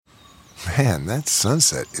Man, that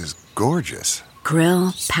sunset is gorgeous.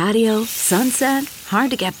 Grill, patio, sunset.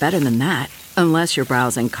 Hard to get better than that. Unless you're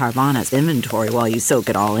browsing Carvana's inventory while you soak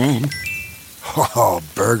it all in. Oh,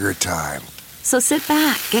 burger time. So sit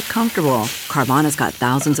back, get comfortable. Carvana's got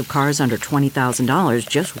thousands of cars under $20,000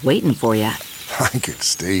 just waiting for you. I could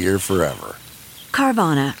stay here forever.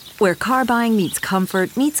 Carvana, where car buying meets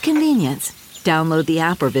comfort meets convenience. Download the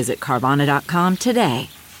app or visit Carvana.com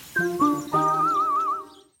today.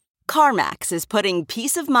 CarMax is putting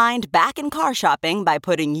peace of mind back in car shopping by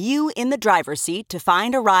putting you in the driver's seat to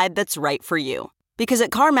find a ride that's right for you. Because at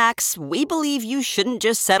CarMax, we believe you shouldn't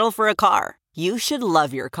just settle for a car. You should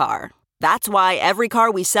love your car. That's why every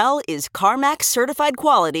car we sell is CarMax certified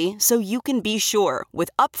quality, so you can be sure with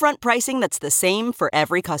upfront pricing that's the same for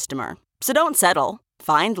every customer. So don't settle.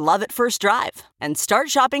 Find love at first drive and start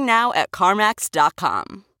shopping now at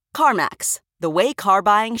CarMax.com. CarMax, the way car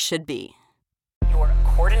buying should be. Your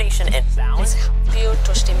coordination and balance. This helps you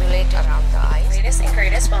to stimulate around the eyes. Latest and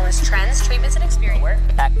greatest wellness trends, treatments, and experience.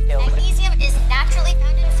 Magnesium is naturally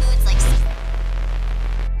found in foods like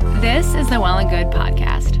This is the Well and Good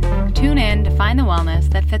podcast. Tune in to find the wellness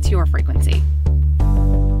that fits your frequency.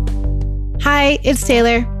 Hi, it's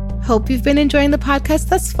Taylor. Hope you've been enjoying the podcast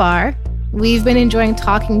thus far. We've been enjoying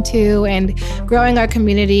talking to and growing our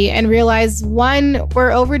community and realize, one,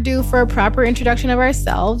 we're overdue for a proper introduction of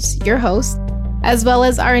ourselves, your host, as well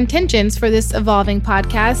as our intentions for this evolving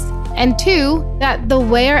podcast. And two, that the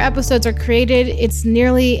way our episodes are created, it's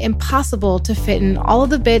nearly impossible to fit in all of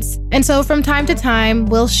the bits. And so from time to time,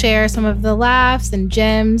 we'll share some of the laughs and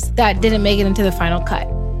gems that didn't make it into the final cut.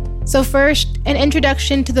 So first, an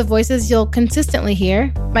introduction to the voices you'll consistently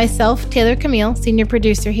hear. Myself, Taylor Camille, senior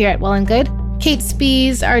producer here at Well and Good. Kate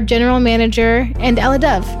Spees, our general manager, and Ella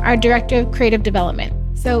Dove, our director of creative development.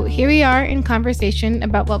 So here we are in conversation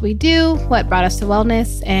about what we do, what brought us to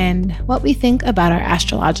wellness, and what we think about our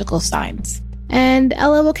astrological signs. And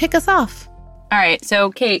Ella will kick us off. All right.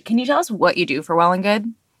 So, Kate, can you tell us what you do for Well and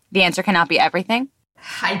Good? The answer cannot be everything.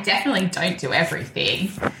 I definitely don't do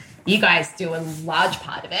everything. You guys do a large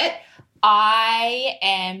part of it. I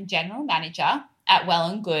am general manager at Well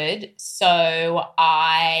and Good. So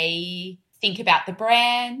I think about the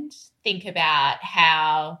brand, think about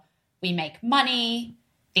how we make money,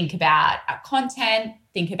 think about our content,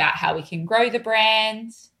 think about how we can grow the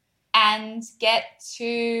brand, and get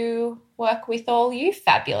to work with all you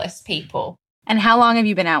fabulous people. And how long have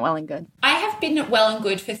you been at Well and Good? I have been at Well and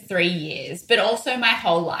Good for 3 years, but also my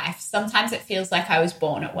whole life. Sometimes it feels like I was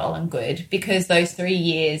born at Well and Good because those 3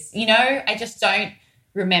 years, I just don't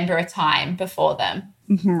remember a time before them.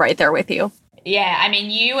 Right there with you. Yeah, I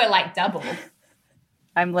mean, you were like double.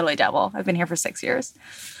 I'm literally double. I've been here for 6 years.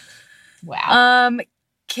 Wow.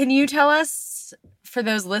 Can you tell us, for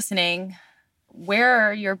those listening,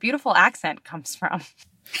 where your beautiful accent comes from?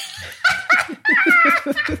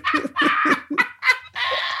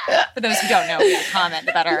 For those who don't know, we have a comment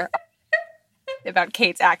about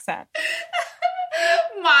Kate's accent.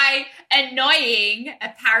 My annoying,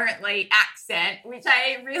 apparently, accent, which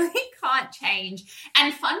I really can't change.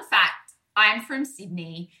 And fun fact, I'm from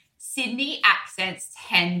Sydney. Sydney accents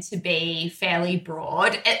tend to be fairly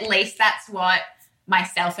broad. At least that's what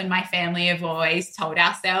myself and my family have always told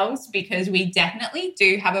ourselves, because we definitely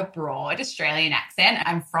do have a broad Australian accent.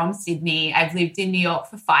 I'm from Sydney. I've lived in New York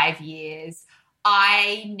for 5 years.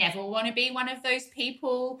 I never want to be one of those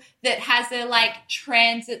people that has a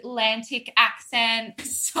transatlantic accent.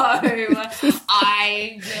 So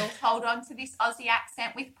I will hold on to this Aussie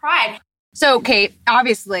accent with pride. So, Kate,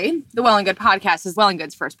 obviously, the Well and Good podcast is Well and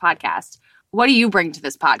Good's first podcast. What do you bring to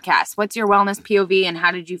this podcast? What's your wellness POV, and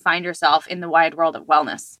how did you find yourself in the wide world of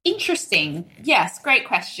wellness? Interesting. Yes, great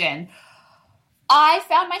question. I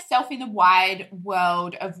found myself in the wide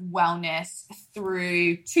world of wellness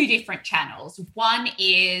through 2 different channels. One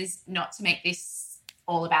is, not to make this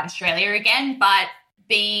all about Australia again, but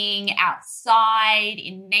being outside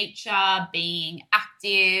in nature, being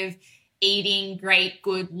active, eating great,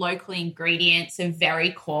 good local ingredients are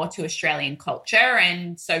very core to Australian culture.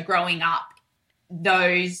 And so growing up,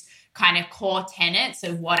 those kind of core tenets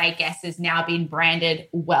of what I guess has now been branded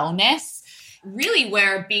wellness really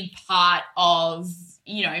were a big part of,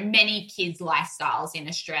 many kids' lifestyles in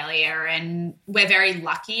Australia. And we're very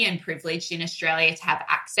lucky and privileged in Australia to have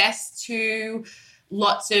access to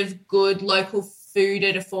lots of good local food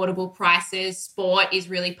at affordable prices. Sport is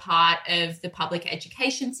really part of the public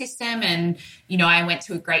education system. And, I went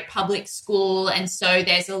to a great public school. And so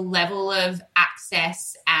there's a level of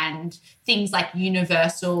access and things like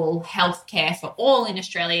universal healthcare for all in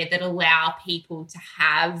Australia that allow people to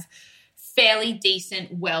have fairly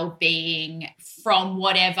decent well-being from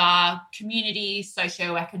whatever community,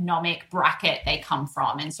 socioeconomic bracket they come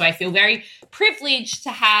from. And so I feel very privileged to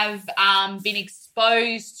have been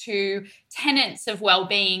exposed to tenets of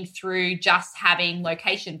well-being through just having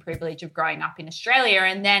location privilege of growing up in Australia.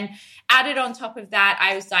 And then added on top of that,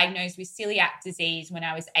 I was diagnosed with celiac disease when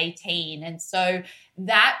I was 18. And so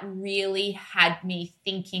that really had me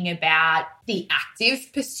thinking about the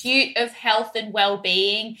active pursuit of health and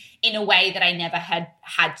well-being in a way that I never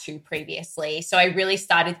had to previously. So I really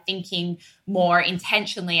started thinking more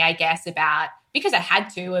intentionally, I guess, because I had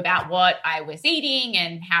to, about what I was eating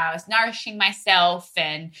and how I was nourishing myself,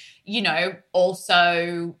 and,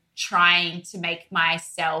 also trying to make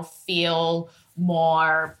myself feel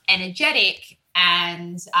more energetic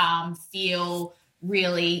and feel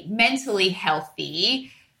really mentally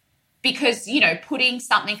healthy, because, putting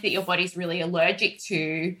something that your body's really allergic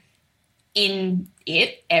to in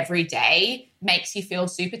it every day makes you feel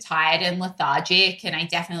super tired and lethargic. And I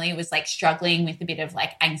definitely was struggling with a bit of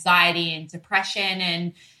anxiety and depression.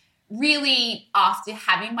 And really, after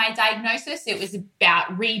having my diagnosis, it was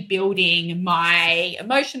about rebuilding my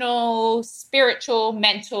emotional, spiritual,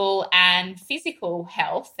 mental, and physical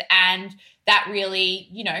health. And that really,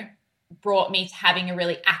 brought me to having a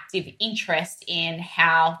really active interest in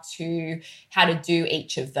how to do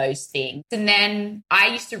each of those things. And then I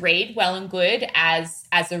used to read Well and Good as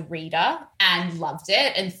a reader and loved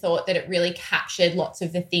it, and thought that it really captured lots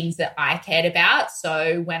of the things that I cared about.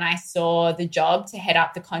 So when I saw the job to head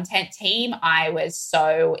up the content team, I was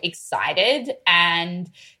so excited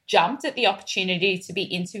and jumped at the opportunity to be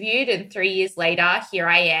interviewed. And 3 years later, here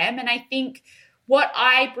I am. And I think what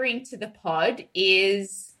I bring to the pod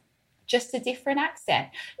is just a different accent.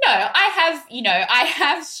 No, I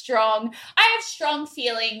have strong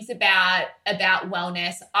feelings about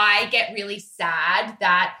wellness. I get really sad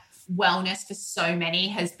that wellness for so many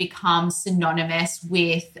has become synonymous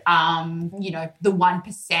with, the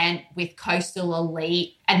 1%, with coastal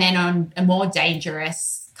elite, and then on a more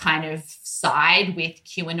dangerous kind of side with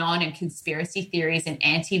QAnon and conspiracy theories and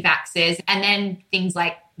anti-vaxxers, and then things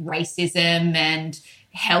like racism and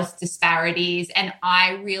health disparities. And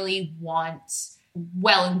I really want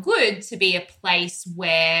Well and Good to be a place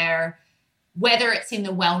where, whether it's in the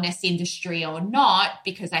wellness industry or not,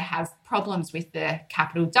 because I have problems with the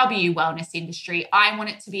capital W wellness industry, I want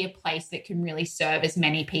it to be a place that can really serve as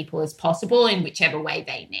many people as possible in whichever way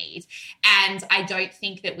they need. And I don't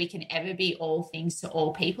think that we can ever be all things to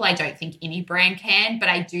all people. I don't think any brand can, but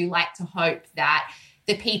I do like to hope that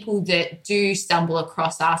the people that do stumble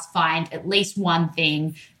across us find at least one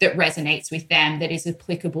thing that resonates with them, that is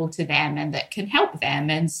applicable to them, and that can help them.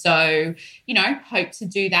 And so, hope to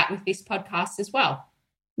do that with this podcast as well.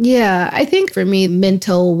 Yeah, I think for me,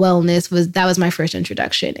 mental wellness was my first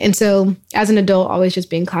introduction. And so as an adult, always just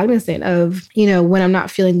being cognizant of, when I'm not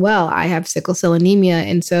feeling well, I have sickle cell anemia.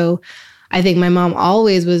 And so I think my mom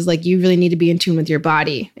always was like, you really need to be in tune with your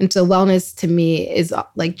body. And so wellness to me is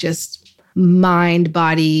just mind,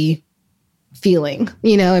 body, feeling,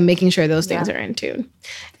 and making sure those things are in tune.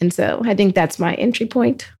 And so I think that's my entry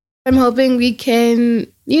point. I'm hoping we can,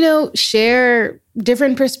 share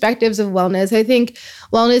different perspectives of wellness. I think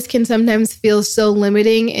wellness can sometimes feel so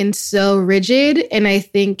limiting and so rigid. And I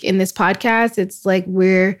think in this podcast, it's like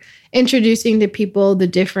we're introducing to people the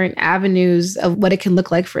different avenues of what it can look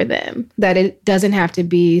like for them, that it doesn't have to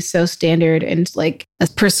be so standard and like a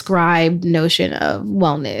prescribed notion of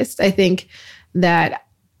wellness. I think that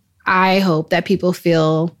I hope that people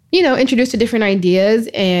feel, introduced to different ideas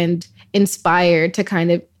and inspired to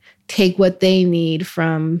kind of take what they need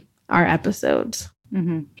from our episodes.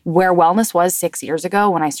 Mm-hmm. Where wellness was 6 years ago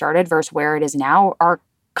when I started versus where it is now are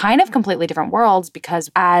kind of completely different worlds, because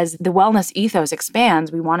as the wellness ethos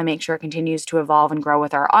expands, we want to make sure it continues to evolve and grow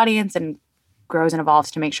with our audience, and grows and evolves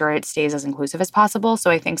to make sure it stays as inclusive as possible. So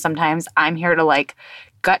I think sometimes I'm here to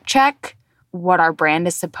gut check what our brand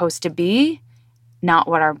is supposed to be, not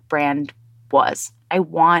what our brand was. I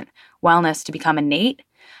want wellness to become innate.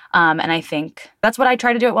 And I think that's what I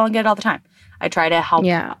try to do at Well and Good all the time. I try to help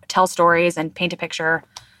tell stories and paint a picture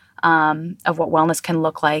of what wellness can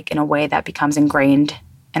look like in a way that becomes ingrained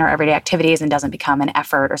in our everyday activities and doesn't become an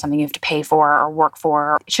effort or something you have to pay for or work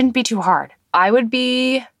for. It shouldn't be too hard. I would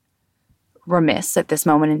be remiss at this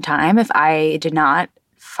moment in time if I did not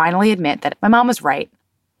finally admit that my mom was right.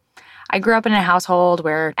 I grew up in a household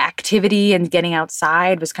where activity and getting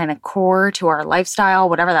outside was kind of core to our lifestyle,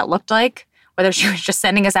 whatever that looked like. Whether she was just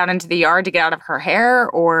sending us out into the yard to get out of her hair,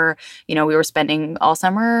 or, we were spending all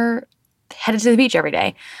summer headed to the beach every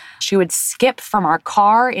day. She would skip from our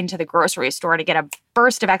car into the grocery store to get a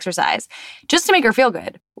burst of exercise just to make her feel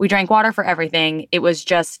good. We drank water for everything. It was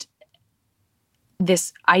just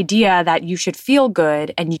this idea that you should feel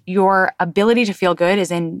good and your ability to feel good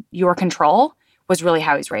is in your control was really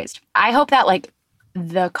how he's raised. I hope that like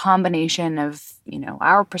the combination of,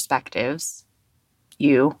 our perspectives,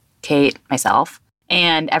 you, Kate, myself,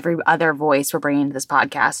 and every other voice we're bringing to this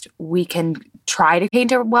podcast, we can try to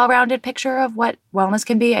paint a well-rounded picture of what wellness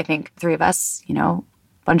can be. I think three of us, a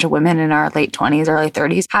bunch of women in our late 20s, early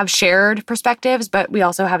 30s, have shared perspectives, but we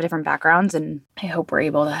also have different backgrounds, and I hope we're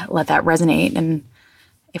able to let that resonate. And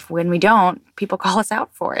when we don't, people call us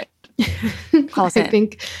out for it. Call us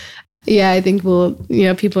in. I think we'll,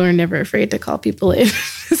 people are never afraid to call people in.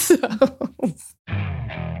 So.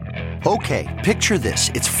 Okay, picture this.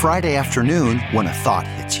 It's Friday afternoon when a thought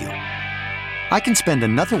hits you. I can spend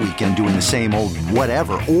another weekend doing the same old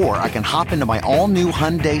whatever, or I can hop into my all-new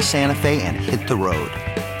Hyundai Santa Fe and hit the road.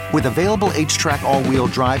 With available H-Track all-wheel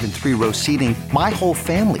drive and 3-row seating, my whole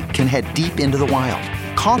family can head deep into the wild.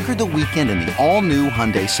 Conquer the weekend in the all-new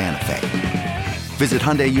Hyundai Santa Fe. Visit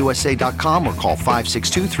HyundaiUSA.com or call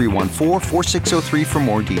 562-314-4603 for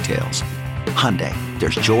more details. Hyundai,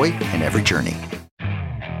 there's joy in every journey.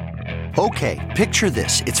 Okay, picture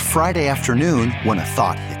this. It's Friday afternoon when a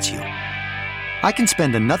thought hits you. I can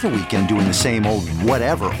spend another weekend doing the same old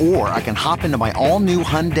whatever, or I can hop into my all-new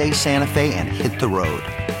Hyundai Santa Fe and hit the road.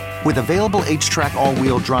 With available H-Track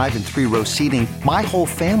all-wheel drive and 3-row seating, my whole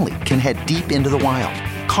family can head deep into the wild.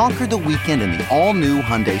 Conquer the weekend in the all-new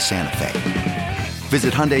Hyundai Santa Fe.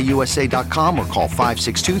 Visit HyundaiUSA.com or call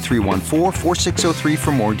 562-314-4603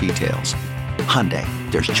 for more details. Hyundai,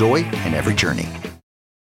 there's joy in every journey.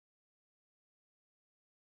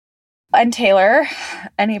 And Taylor,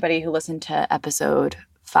 anybody who listened to episode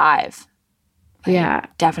 5,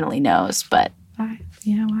 definitely knows, but 5.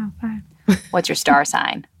 Yeah, wow, 5. What's your star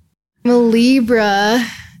sign? I'm a Libra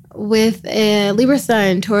with a Libra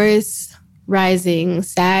sun, Taurus rising,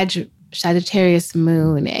 Sagittarius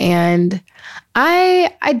moon, and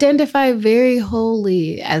I identify very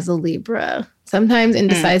wholly as a Libra. Sometimes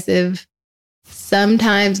indecisive,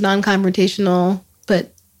 sometimes non-confrontational,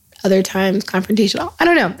 but other times confrontational. I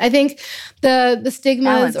don't know. I think the stigmas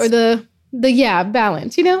balance. Or the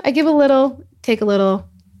balance. I give a little, take a little.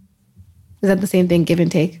 Is that the same thing? Give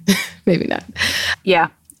and take? Maybe not. Yeah,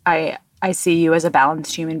 I see you as a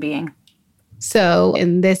balanced human being. So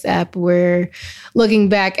in this app, we're looking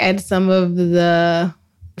back at some of the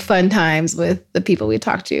fun times with the people we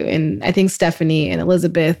talked to. And I think Stephanie and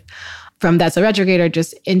Elizabeth from That's a Retrograde are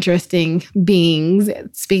just interesting beings.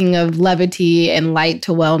 Speaking of levity and light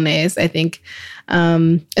to wellness, I think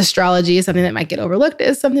astrology is something that might get overlooked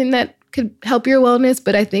as something that could help your wellness.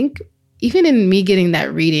 But I think even in me getting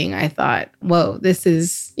that reading, I thought, whoa, this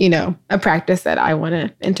is, a practice that I want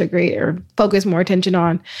to integrate or focus more attention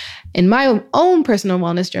on in my own personal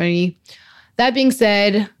wellness journey. That being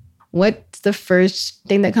said, what's the first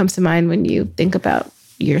thing that comes to mind when you think about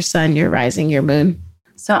your sun, your rising, your moon?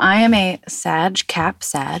 So I am a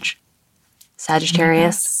Sagittarius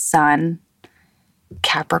sun,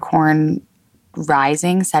 Capricorn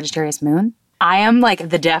rising, Sagittarius moon. I am like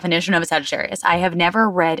the definition of a Sagittarius. I have never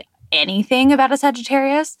read anything about a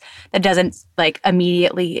Sagittarius that doesn't like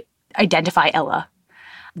immediately identify Ella.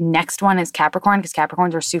 Next one is Capricorn, because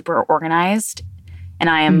Capricorns are super organized. And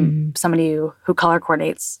I am somebody who color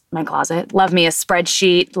coordinates my closet. Love me a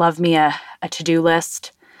spreadsheet. Love me a to-do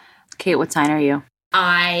list. Kate, what sign are you?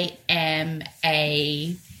 I am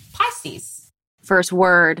a Pisces. First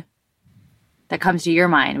word that comes to your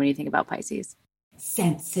mind when you think about Pisces?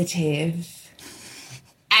 Sensitive.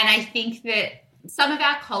 And I think that some of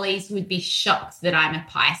our colleagues would be shocked that I'm a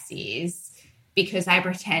Pisces because I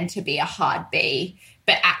pretend to be a hard bee,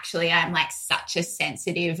 but actually I'm like such a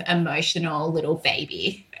sensitive, emotional little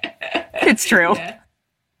baby. It's true. Yeah.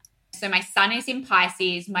 So my sun is in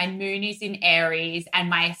Pisces, my moon is in Aries, and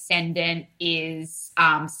my ascendant is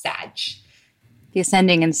Sag. The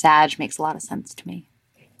ascending in Sag makes a lot of sense to me.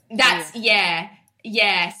 That's, yeah.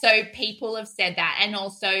 So people have said that, and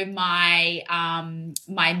also my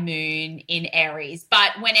my moon in Aries.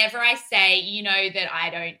 But whenever I say, that I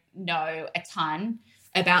don't know a ton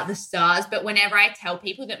about the stars, but whenever I tell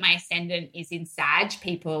people that my ascendant is in Sag,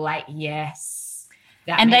 people are like, yes,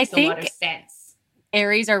 that makes a lot of sense.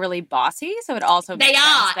 Aries are really bossy, so it also makes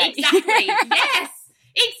sense. Exactly. Yes,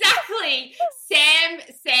 exactly.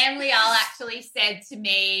 Sam Leal actually said to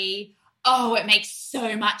me, oh, it makes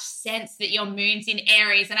so much sense that your moon's in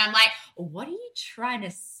Aries. And I'm like, what are you trying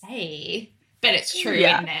to say? But it's true,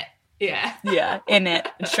 isn't it? Yeah. Yeah, in it.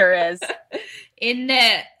 It sure is. In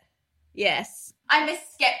it. Yes. I'm a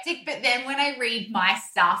skeptic, but then when I read my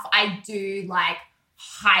stuff, I do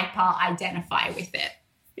hyper identify with it.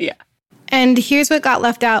 Yeah. And here's what got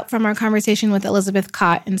left out from our conversation with Elizabeth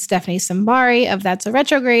Kott and Stephanie Simbari of That's a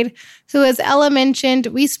Retrograde, who, as Ella mentioned,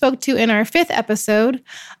 we spoke to in our 5th episode.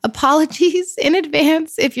 Apologies in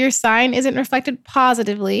advance if your sign isn't reflected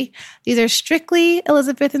positively. These are strictly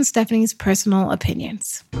Elizabeth and Stephanie's personal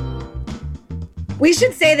opinions. We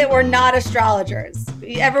should say that we're not astrologers.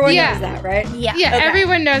 Everyone knows that, right? Yeah, Okay.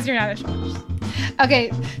 Everyone knows you're not astrologers. Okay,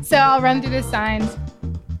 so I'll run through the signs.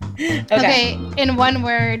 Okay, in one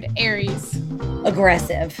word, Aries.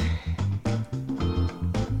 Aggressive.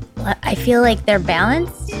 I feel like they're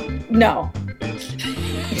balanced. No.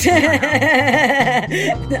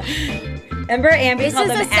 Remember Ambi This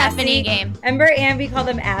called is them a Stephanie assy? game. Remember Ambi called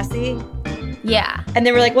them assy? Yeah. And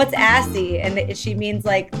they were like, what's assy? And she means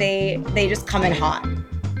like they just come in hot.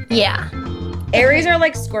 Yeah. Aries are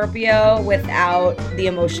like Scorpio without the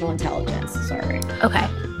emotional intelligence. Sorry. Okay.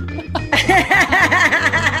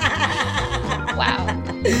 Wow.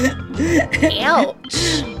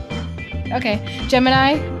 Ouch. Okay,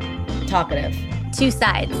 Gemini. Talkative. 2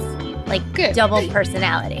 sides. Like Good. double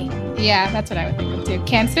personality. Yeah, that's what I would think of too.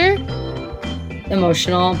 Cancer.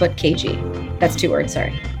 Emotional, but cagey. That's 2 words,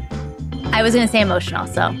 sorry. I was going to say emotional,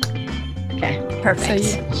 so Okay. perfect.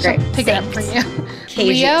 So Great. pick it up for you.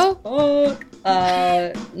 Cagey. Leo.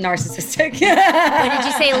 Narcissistic. What did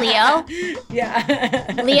you say, Leo?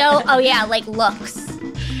 Yeah. Leo, oh yeah, like looks.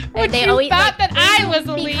 Which you thought that I was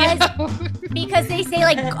a Leo. Because they say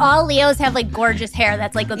like all Leos have like gorgeous hair.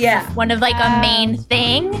 That's like one of like a main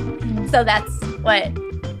thing. So that's what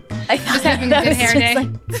I thought. Just having a good hair day.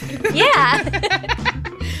 Yeah.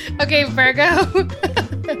 Okay, Virgo.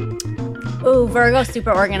 Ooh, Virgo,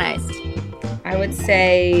 super organized. I would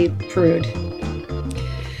say prude.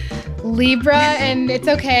 Libra, and it's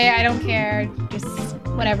okay. I don't care. Just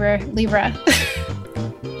whatever. Libra.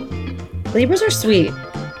 Libras are sweet.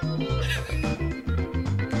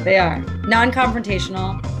 They are.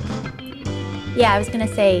 Non-confrontational. Yeah, I was going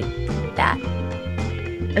to say that.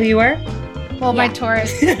 Oh, you were? Well, my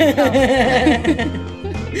Taurus. I'm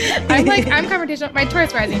confrontational. My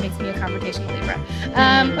Taurus rising makes me a confrontational Libra.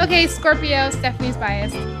 Okay, Scorpio. Stephanie's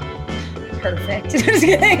biased. Perfect. Just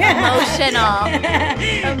kidding. Emotional.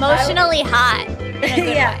 Emotionally hot. In a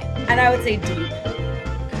good way. And I would say deep.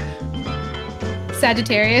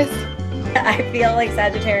 Sagittarius. I feel like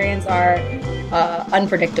Sagittarians are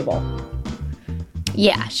unpredictable.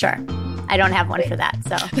 Yeah, sure. I don't have one for that,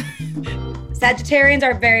 so. Sagittarians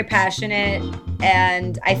are very passionate,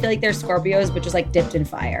 and I feel like they're Scorpios, but just like dipped in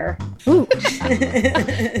fire. Ooh.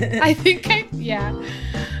 I think yeah.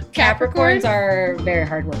 Capricorns are very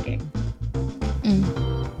hardworking.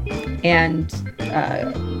 And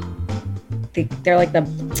they're like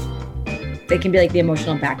they can be like the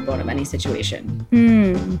emotional backbone of any situation.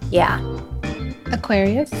 Yeah.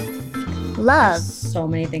 Aquarius. Love. So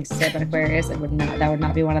many things to say about Aquarius. That would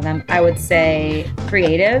not be one of them. I would say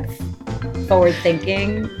creative, forward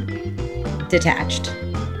thinking, detached.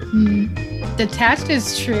 Detached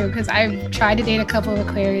is true because I've tried to date a couple of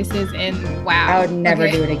Aquariuses and wow. I would never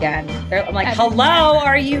do it again. I'm like, hello,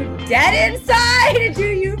 are you dead inside? Do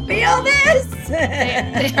you feel this?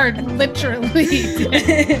 They are literally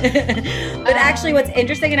dead. But actually what's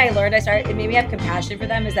interesting, and it made me have compassion for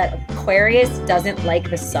them, is that Aquarius doesn't like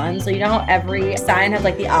the sun. So you know how every sign has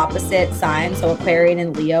like the opposite sign? So Aquarian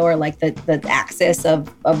and Leo are like the axis of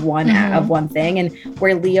one thing. And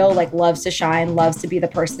where Leo like loves to shine, loves to be the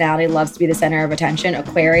personality, loves to be the center of attention,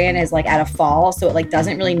 Aquarian is like at a fall. So it like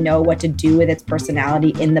doesn't really know what to do with its personality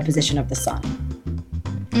in the position of the sun.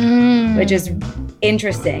 Which is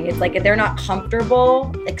interesting. It's like they're not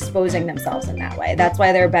comfortable exposing themselves in that way. That's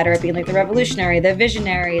why they're better at being like the revolutionary, the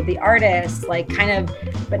visionary, the artist, like kind of,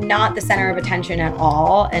 but not the center of attention at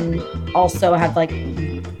all. And also have like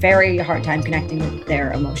very hard time connecting with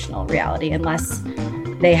their emotional reality unless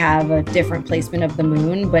they have a different placement of the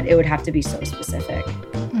moon, but it would have to be so specific.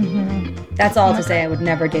 That's all to say I would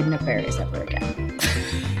never date an Aquarius ever again.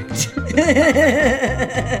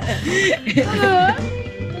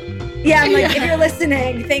 Yeah, I'm like, if you're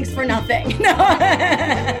listening, thanks for nothing. No.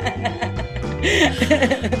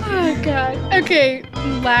 Oh, God. Okay,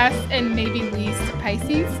 last and maybe least,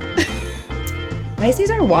 Pisces. Pisces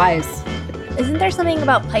are wise. Isn't there something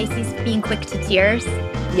about Pisces being quick to tears?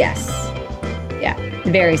 Yes. Yeah,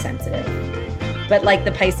 very sensitive. But like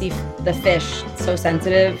the Pisces, the fish, so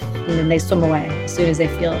sensitive, and then they swim away as soon as they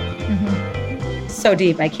feel it. So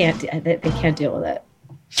deep, they can't deal with it.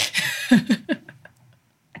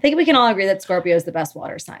 I think we can all agree that Scorpio is the best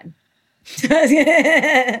water sign.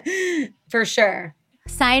 For sure.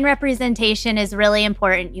 Sign representation is really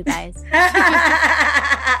important, you guys.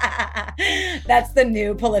 That's the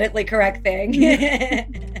new politically correct thing.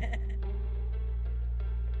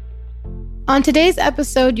 On today's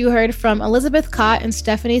episode, you heard from Elizabeth Kott and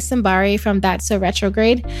Stephanie Simbari from That's So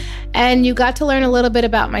Retrograde, and you got to learn a little bit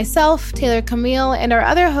about myself, Taylor Camille, and our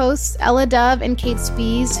other hosts, Ella Dove and Kate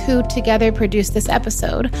Spies, who together produced this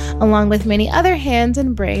episode, along with many other hands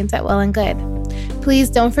and brains at Well and Good. Please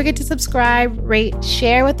don't forget to subscribe, rate,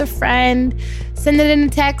 share with a friend, send it in a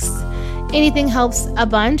text. Anything helps a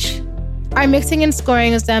bunch. Our mixing and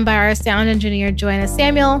scoring was done by our sound engineer, Joanna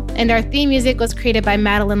Samuel, and our theme music was created by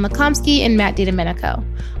Madeline Lakomsky and Matt DiDomenico.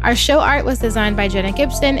 Our show art was designed by Jenna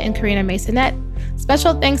Gibson and Karina Masonette.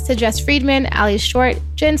 Special thanks to Jess Friedman, Ali Short,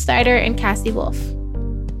 Jen Snyder, and Cassie Wolf.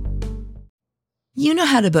 You know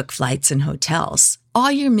how to book flights and hotels.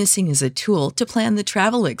 All you're missing is a tool to plan the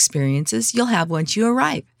travel experiences you'll have once you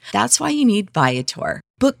arrive. That's why you need Viator.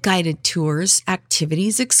 Book guided tours,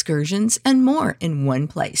 activities, excursions, and more in one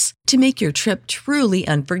place to make your trip truly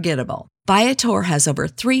unforgettable. Viator has over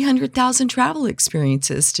 300,000 travel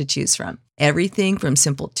experiences to choose from. Everything from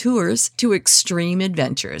simple tours to extreme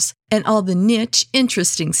adventures and all the niche,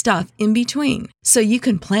 interesting stuff in between. So you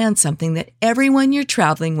can plan something that everyone you're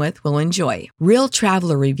traveling with will enjoy. Real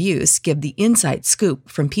traveler reviews give the inside scoop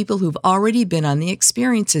from people who've already been on the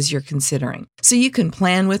experiences you're considering. So you can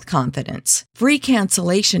plan with confidence. Free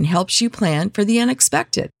cancellation helps you plan for the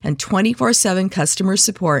unexpected. And 24/7 customer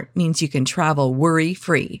support means you can travel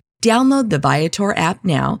worry-free. Download the Viator app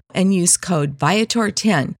now and use code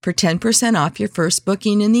Viator10 for 10% off your first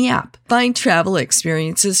booking in the app. Find travel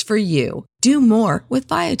experiences for you. Do more with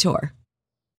Viator.